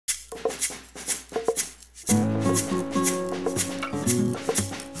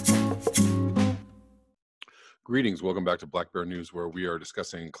Greetings, welcome back to Black Bear News, where we are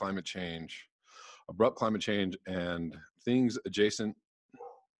discussing climate change, abrupt climate change, and things adjacent.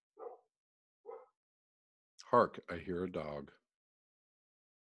 Hark, I hear a dog.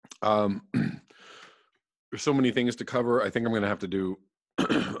 There's so many things to cover. I think I'm going to have to do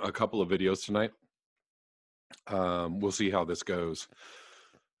a couple of videos tonight. We'll see how this goes.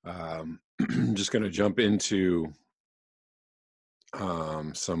 Just going to jump into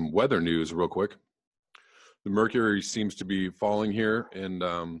some weather news real quick. The mercury seems to be falling here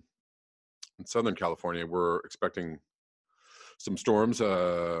in Southern California. We're expecting some storms.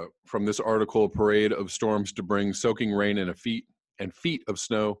 From this article, a parade of storms to bring soaking rain and feet of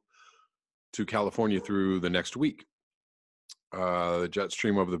snow to California through the next week. The jet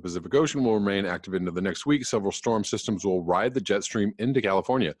stream over the Pacific Ocean will remain active into the next week. Several storm systems will ride the jet stream into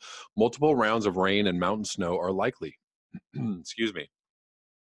California. Multiple rounds of rain and mountain snow are likely. Excuse me.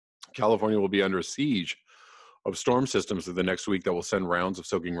 California will be under a siege of storm systems through the next week that will send rounds of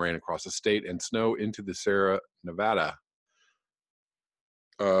soaking rain across the state and snow into the Sierra Nevada.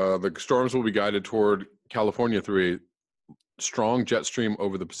 The storms will be guided toward California through a strong jet stream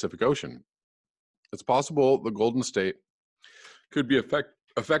over the Pacific Ocean. It's possible the Golden State could be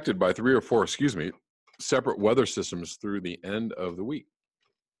affected by 3 or 4, separate weather systems through the end of the week.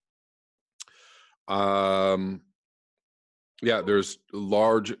 Yeah, there's a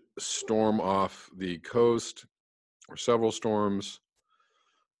large storm off the coast, or several storms.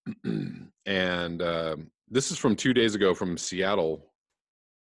 And this is from 2 days ago from Seattle.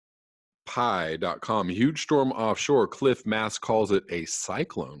 Pi.com. Huge storm offshore. Cliff Mass calls it a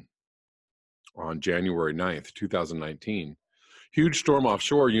cyclone on January 9th, 2019. Huge storm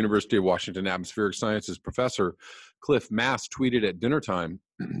offshore. University of Washington Atmospheric Sciences professor Cliff Mass tweeted at dinner time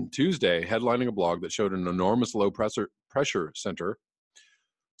Tuesday, headlining a blog that showed an enormous low pressure center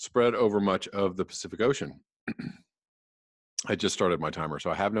spread over much of the Pacific Ocean. I just started my timer, so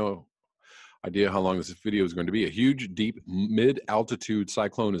I have no idea how long this video is going to be. A huge, deep, mid-altitude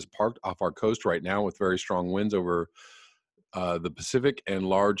cyclone is parked off our coast right now with very strong winds over the Pacific and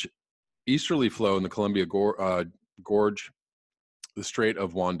large easterly flow in the Columbia Gorge, the Strait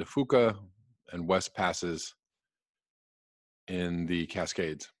of Juan de Fuca, and West Passes in the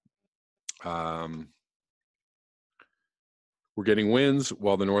Cascades. We're getting winds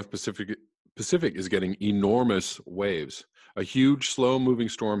while the North Pacific is getting enormous waves. A huge, slow-moving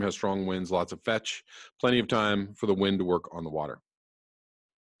storm has strong winds, lots of fetch, plenty of time for the wind to work on the water.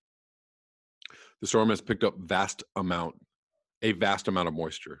 The storm has picked up a vast amount of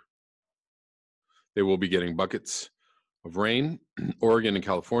moisture. They will be getting buckets of rain. Oregon and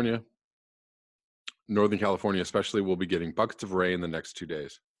California, Northern California especially, will be getting buckets of rain the next 2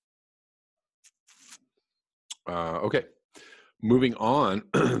 days. Okay. Moving on,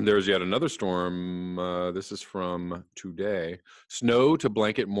 there's yet another storm. This is from today. Snow to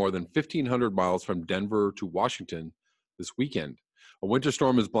blanket more than 1,500 miles from Denver to Washington this weekend. A winter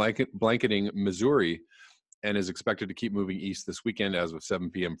storm is blanketing Missouri and is expected to keep moving east this weekend. As of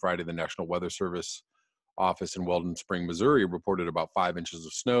 7 p.m. Friday, the National Weather Service office in Weldon Spring, Missouri, reported about 5 inches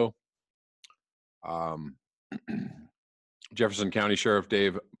of snow. Jefferson County Sheriff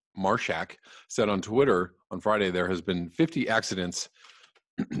Dave Marshak said on Twitter on Friday there has been 50 accidents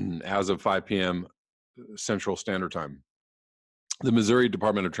as of 5 p.m. Central Standard Time. The Missouri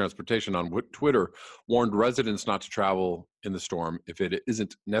Department of Transportation on Twitter warned residents not to travel in the storm if it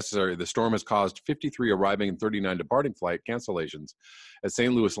isn't necessary. The storm has caused 53 arriving and 39 departing flight cancellations at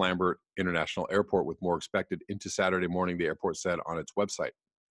St. Louis Lambert International Airport, with more expected into Saturday morning, the airport said on its website.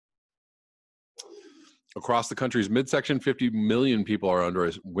 Across the country's midsection, 50 million people are under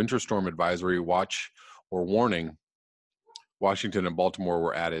a winter storm advisory, watch, or warning. Washington and Baltimore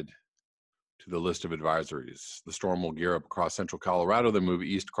were added to the list of advisories. The storm will gear up across central Colorado, then move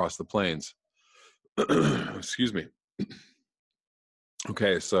east across the plains. Excuse me.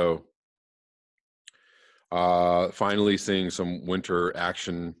 Okay, so finally seeing some winter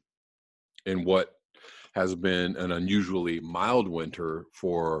action in what has been an unusually mild winter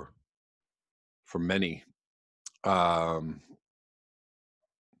for many. We'll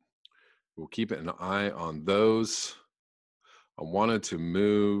keep an eye on those. I wanted to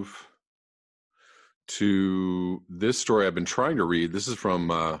move to this story I've been trying to read. This is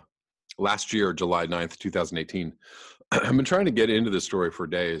from last year, July 9th, 2018. I've been trying to get into this story for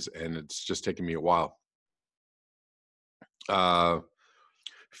days, and it's just taken me a while.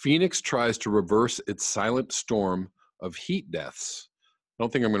 Phoenix tries to reverse its silent storm of heat deaths. I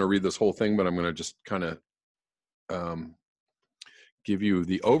don't think I'm going to read this whole thing, but I'm going to just kind of give you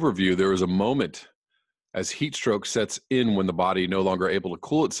the overview. There is a moment as heat stroke sets in when the body, no longer able to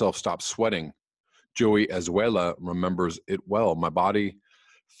cool itself, stops sweating. Joey Azuela remembers it well. My body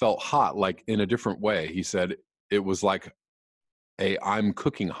felt hot, like in a different way. He said it was like I'm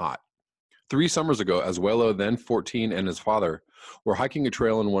cooking hot. 3 summers ago, Azuela, then 14, and his father were hiking a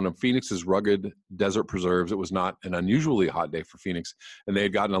trail in one of Phoenix's rugged desert preserves. It was not an unusually hot day for Phoenix, and they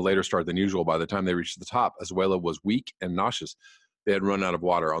had gotten a later start than usual. By the time they reached the top, Azuela was weak and nauseous. They had run out of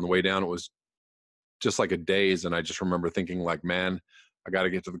water. On the way down, it was just like a daze, and I just remember thinking, like, man, I got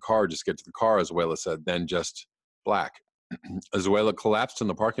to get to the car. Just get to the car, Azuela said. Then just black. Azuela collapsed in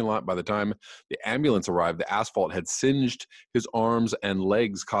the parking lot. By the time the ambulance arrived, the asphalt had singed his arms and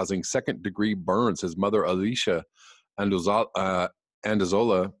legs, causing second-degree burns. His mother, Alicia Andazola,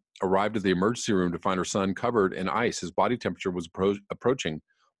 arrived at the emergency room to find her son covered in ice. His body temperature was approaching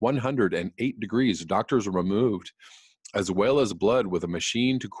 108 degrees. Doctors removed Azuela's blood with a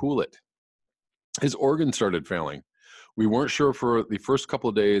machine to cool it. His organs started failing. We weren't sure for the first couple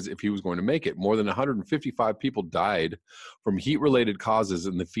of days if he was going to make it. More than 155 people died from heat-related causes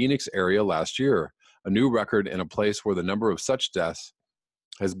in the Phoenix area last year, a new record in a place where the number of such deaths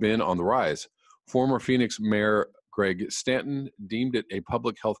has been on the rise. Former Phoenix Mayor Greg Stanton deemed it a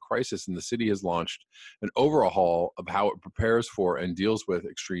public health crisis, and the city has launched an overhaul of how it prepares for and deals with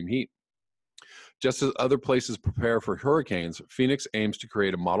extreme heat. Just as other places prepare for hurricanes, Phoenix aims to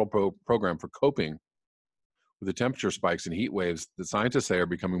create a model program for coping with the temperature spikes and heat waves that scientists say are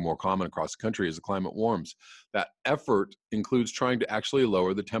becoming more common across the country as the climate warms. That effort includes trying to actually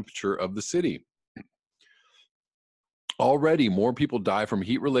lower the temperature of the city. Already, more people die from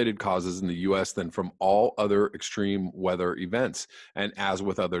heat-related causes in the U.S. than from all other extreme weather events. And as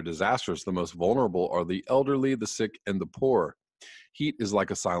with other disasters, the most vulnerable are the elderly, the sick, and the poor. Heat is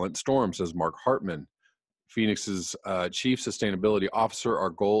like a silent storm, says Mark Hartman, Phoenix's chief sustainability officer. Our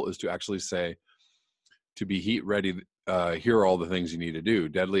goal is to actually say, to be heat ready, here are all the things you need to do.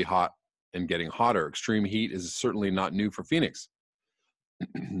 Deadly hot and getting hotter. Extreme heat is certainly not new for Phoenix.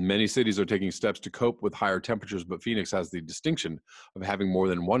 Many cities are taking steps to cope with higher temperatures, but Phoenix has the distinction of having more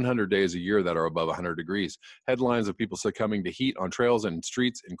than 100 days a year that are above 100 degrees. Headlines of people succumbing to heat on trails and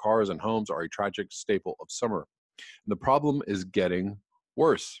streets, in cars and homes are a tragic staple of summer. And the problem is getting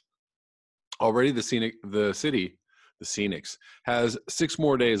worse. Already the city has 6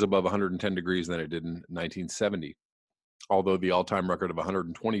 more days above 110 degrees than it did in 1970. Although the all-time record of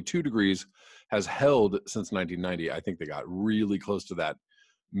 122 degrees has held since 1990. I think they got really close to that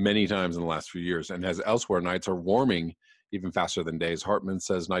many times in the last few years. And as elsewhere, nights are warming even faster than days. Hartman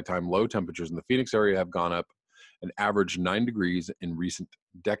says nighttime low temperatures in the Phoenix area have gone up an average 9 degrees in recent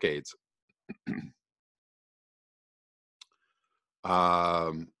decades.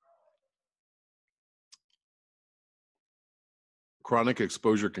 Chronic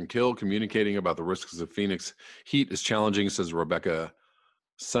exposure can kill. Communicating about the risks of Phoenix heat is challenging, says Rebecca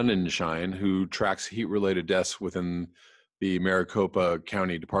Sonnenschein, who tracks heat-related deaths within the Maricopa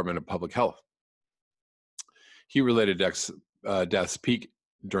County Department of Public Health. Heat-related deaths peak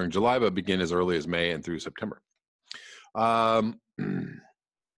during July, but begin as early as May and through September.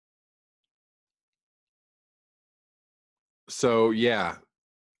 So, yeah,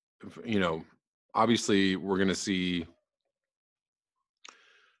 obviously we're going to see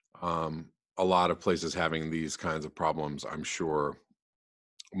a lot of places having these kinds of problems, I'm sure,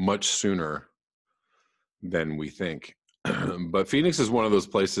 much sooner than we think. But Phoenix is one of those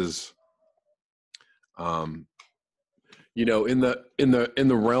places, in the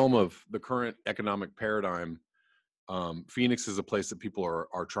realm of the current economic paradigm, Phoenix is a place that people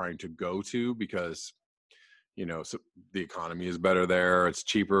are trying to go to because, so the economy is better there. It's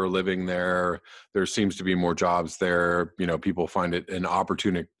cheaper living there. There seems to be more jobs there. People find it an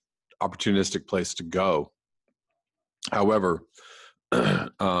opportunistic place to go. However,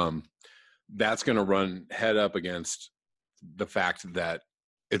 that's going to run head up against the fact that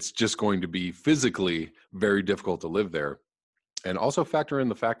it's just going to be physically very difficult to live there. And also factor in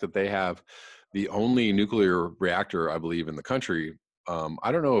the fact that they have the only nuclear reactor, I believe, in the country.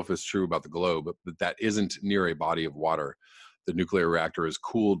 I don't know if it's true about the globe, but that isn't near a body of water. The nuclear reactor is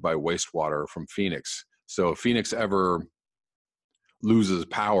cooled by wastewater from Phoenix. So if Phoenix ever loses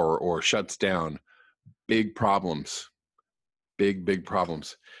power or shuts down, big problems. Big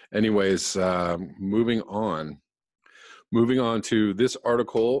problems. Anyways, moving on to this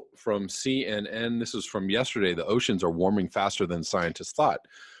article from CNN. This is from yesterday. The oceans are warming faster than scientists thought.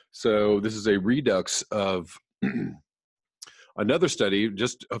 So this is a redux of another study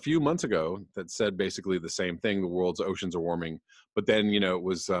just a few months ago that said basically the same thing. The world's oceans are warming, but then it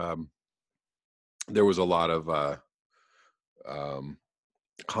was there was a lot of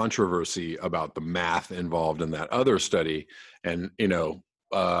controversy about the math involved in that other study. And,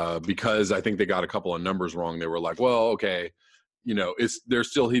 because I think they got a couple of numbers wrong, they were like, well, okay, they're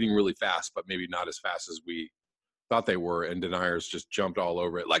still heating really fast, but maybe not as fast as we thought they were. And deniers just jumped all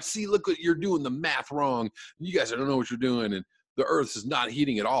over it. Like, see, look, you're doing the math wrong. You guys don't know what you're doing. And the Earth is not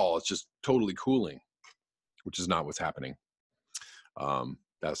heating at all. It's just totally cooling, which is not what's happening.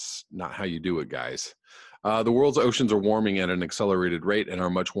 That's not how you do it, guys. The world's oceans are warming at an accelerated rate and are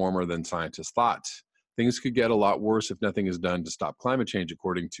much warmer than scientists thought. Things could get a lot worse if nothing is done to stop climate change,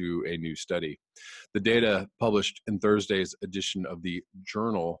 according to a new study. The data published in Thursday's edition of the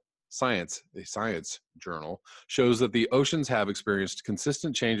journal Science, a science journal, shows that the oceans have experienced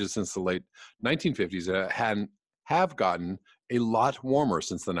consistent changes since the late 1950s and have gotten a lot warmer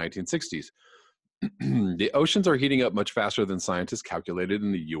since the 1960s. The oceans are heating up much faster than scientists calculated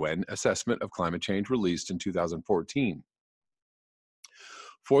in the UN assessment of climate change released in 2014.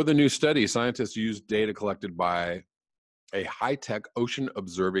 For the new study, scientists used data collected by a high-tech ocean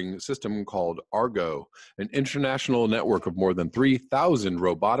observing system called Argo, an international network of more than 3,000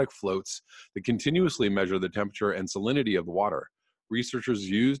 robotic floats that continuously measure the temperature and salinity of the water. Researchers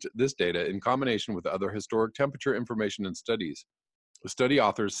used this data in combination with other historic temperature information and studies. The study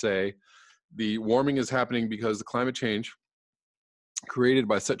authors say the warming is happening because the climate change created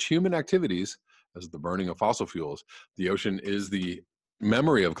by such human activities as the burning of fossil fuels. The ocean is the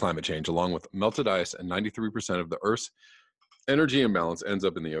memory of climate change, along with melted ice, and 93% of the Earth's energy imbalance ends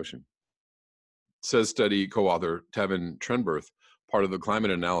up in the ocean, says study co-author Tevin Trenberth, part of the climate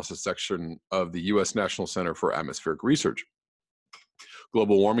analysis section of the U.S. National Center for Atmospheric Research.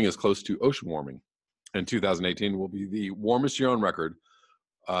 Global warming is close to ocean warming, and 2018 will be the warmest year on record,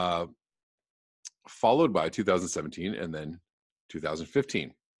 followed by 2017 and then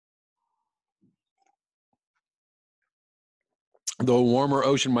 2015. Though a warmer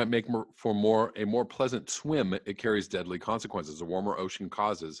ocean might make for a more pleasant swim, it carries deadly consequences. A warmer ocean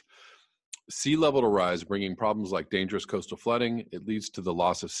causes sea level to rise, bringing problems like dangerous coastal flooding. It leads to the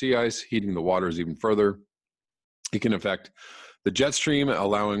loss of sea ice, heating the waters even further. It can affect the jet stream,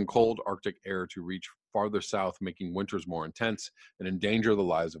 allowing cold Arctic air to reach farther south, making winters more intense and endanger the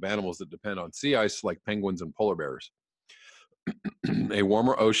lives of animals that depend on sea ice, like penguins and polar bears. A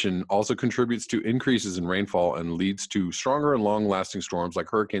warmer ocean also contributes to increases in rainfall and leads to stronger and long-lasting storms like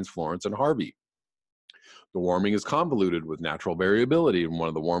Hurricanes Florence and Harvey. The warming is convoluted with natural variability, and one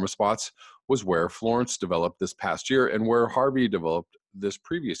of the warmest spots was where Florence developed this past year and where Harvey developed this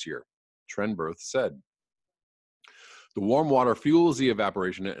previous year, Trenberth said. The warm water fuels the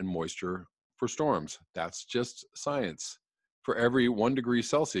evaporation and moisture for storms. That's just science. For every 1 degree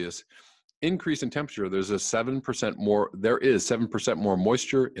Celsius increase in temperature, there is 7% more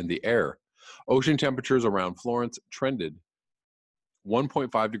moisture in the air. Ocean temperatures around Florence trended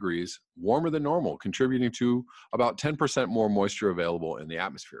 1.5 degrees warmer than normal, contributing to about 10% more moisture available in the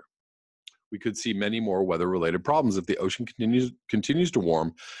atmosphere. We could see many more weather-related problems if the ocean continues to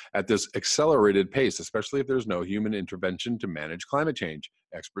warm at this accelerated pace, especially if there's no human intervention to manage climate change,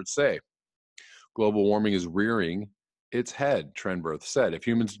 experts say. Global warming is rearing its head, Trenberth said. If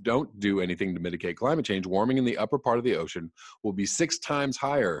humans don't do anything to mitigate climate change, warming in the upper part of the ocean will be 6 times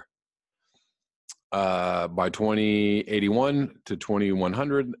higher by 2081 to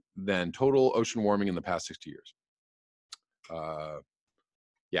 2100 than total ocean warming in the past 60 years.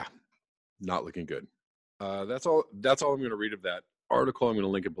 Yeah, not looking good. That's all I'm going to read of that article. I'm going to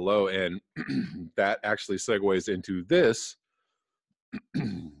link it below, and that actually segues into this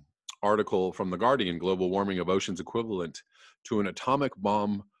article from The Guardian: global warming of oceans equivalent to an atomic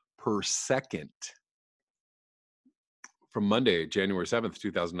bomb per second. From Monday, January 7th,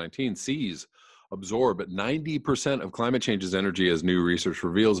 2019, seas absorb 90% of climate change's energy, as new research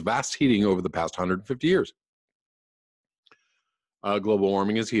reveals vast heating over the past 150 years. Global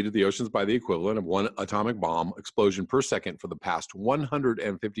warming has heated the oceans by the equivalent of 1 atomic bomb explosion per second for the past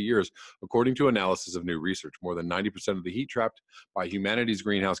 150 years, according to analysis of new research. More than 90% of the heat trapped by humanity's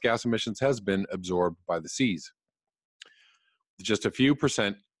greenhouse gas emissions has been absorbed by the seas. Just a few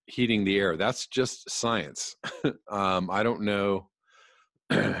percent heating the air. That's just science. I don't know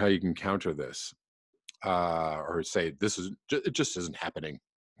how you can counter this or say it just isn't happening.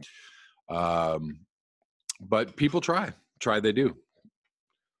 But people try they do,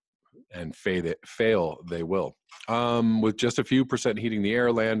 and fail they will, with just a few percent heating the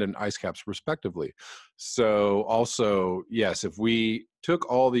air, land, and ice caps respectively. So also, yes, if we took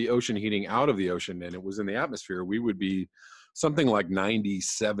all the ocean heating out of the ocean and it was in the atmosphere, we would be something like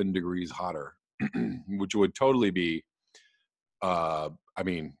 97 degrees hotter, which would totally be,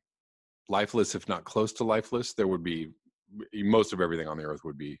 lifeless, if not close to lifeless. There would be most of everything on the Earth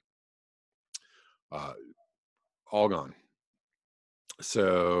would be all gone.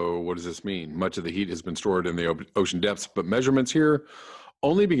 So what does this mean? Much of the heat has been stored in the ocean depths, but measurements here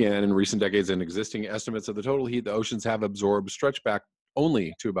only began in recent decades, and existing estimates of the total heat the oceans have absorbed stretch back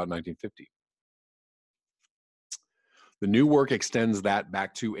only to about 1950. The new work extends that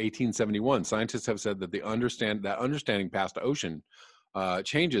back to 1871. Scientists have said that understanding past ocean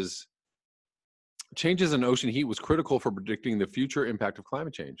changes in ocean heat was critical for predicting the future impact of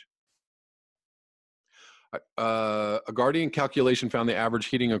climate change. A Guardian calculation found the average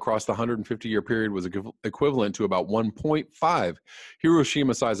heating across the 150-year period was equivalent to about 1.5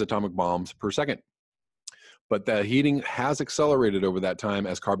 Hiroshima-sized atomic bombs per second. But the heating has accelerated over that time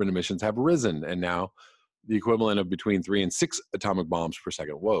as carbon emissions have risen, and now the equivalent of between 3 and 6 atomic bombs per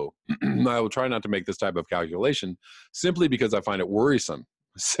second. Whoa. I will try not to make this type of calculation simply because I find it worrisome,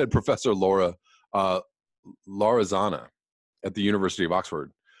 said Professor Laura Zana at the University of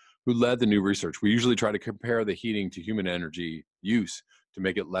Oxford, who led the new research. We usually try to compare the heating to human energy use to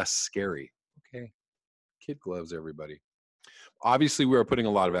make it less scary. Okay, kid gloves, everybody. Obviously, we are putting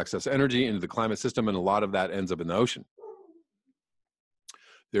a lot of excess energy into the climate system, and a lot of that ends up in the ocean.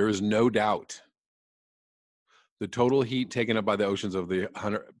 There is no doubt the total heat taken up by the oceans of the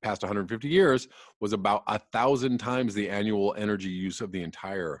past 150 years was about 1,000 times the annual energy use of the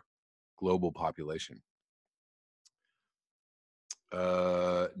entire global population.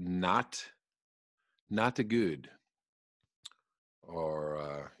 Not a good,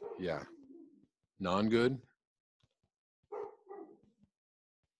 or yeah, non-good.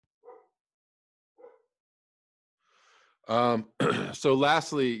 So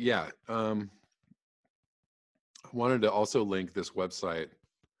lastly, yeah, I wanted to also link this website.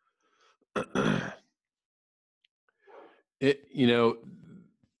 The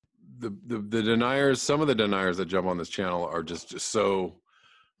deniers, some of the deniers that jump on this channel are just so,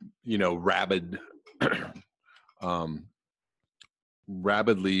 rabid,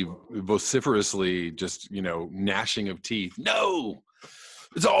 rabidly, vociferously, just, gnashing of teeth. No,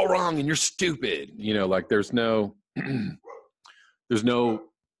 it's all wrong and you're stupid. Like there's no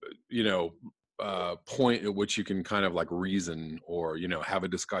point at which you can kind of like reason or, have a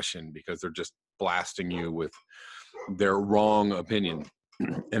discussion, because they're just blasting you with their wrong opinion.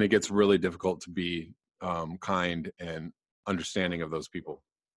 And it gets really difficult to be kind and understanding of those people.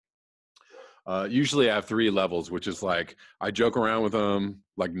 Usually I have 3 levels, which is like, I joke around with them,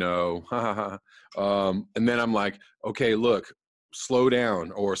 like, no, and then I'm like, okay, look, slow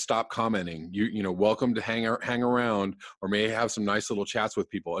down or stop commenting. You welcome to hang around, or may have some nice little chats with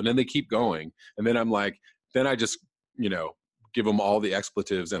people. And then they keep going. And then I'm like, then I just, give them all the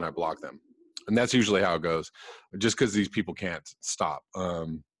expletives and I block them. And that's usually how it goes, just because these people can't stop.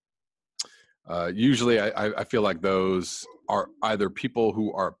 Usually I feel like those are either people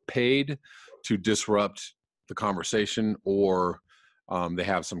who are paid to disrupt the conversation, or they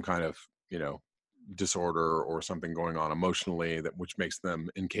have some kind of, disorder or something going on emotionally which makes them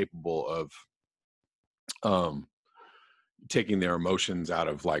incapable of taking their emotions out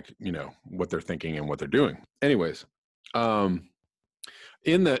of, like, what they're thinking and what they're doing. Anyways,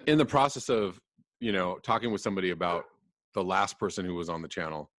 in the process of, talking with somebody about the last person who was on the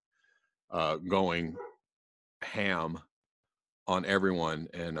channel, going ham on everyone,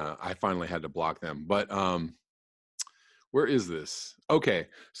 and I finally had to block them. But where is this? Okay,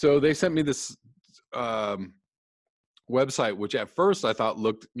 so they sent me this website, which at first I thought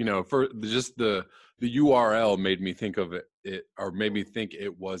looked, for just the URL made me think of it, or made me think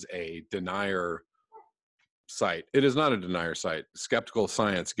it was a denier site. It is not a denier site. Skeptical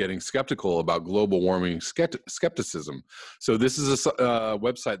Science, getting skeptical about global warming skepticism. So this is a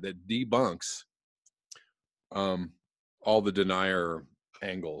website that debunks all the denier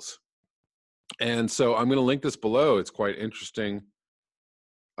angles. And so I'm going to link this below. It's quite interesting.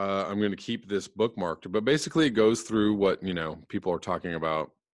 I'm going to keep this bookmarked, but basically it goes through what, people are talking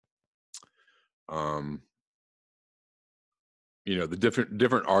about. The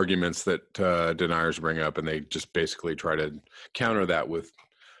different arguments that deniers bring up, and they just basically try to counter that with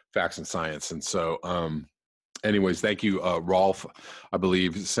facts and science. And so, anyways, thank you. Rolf, I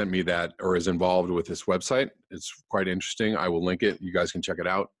believe, sent me that, or is involved with this website. It's quite interesting. I will link it. You guys can check it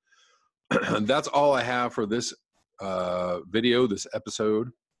out. That's all I have for this video, this episode,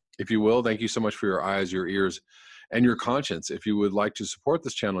 if you will. Thank you so much for your eyes, your ears, and your conscience. If you would like to support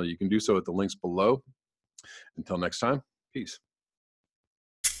this channel, you can do so at the links below. Until next time, peace.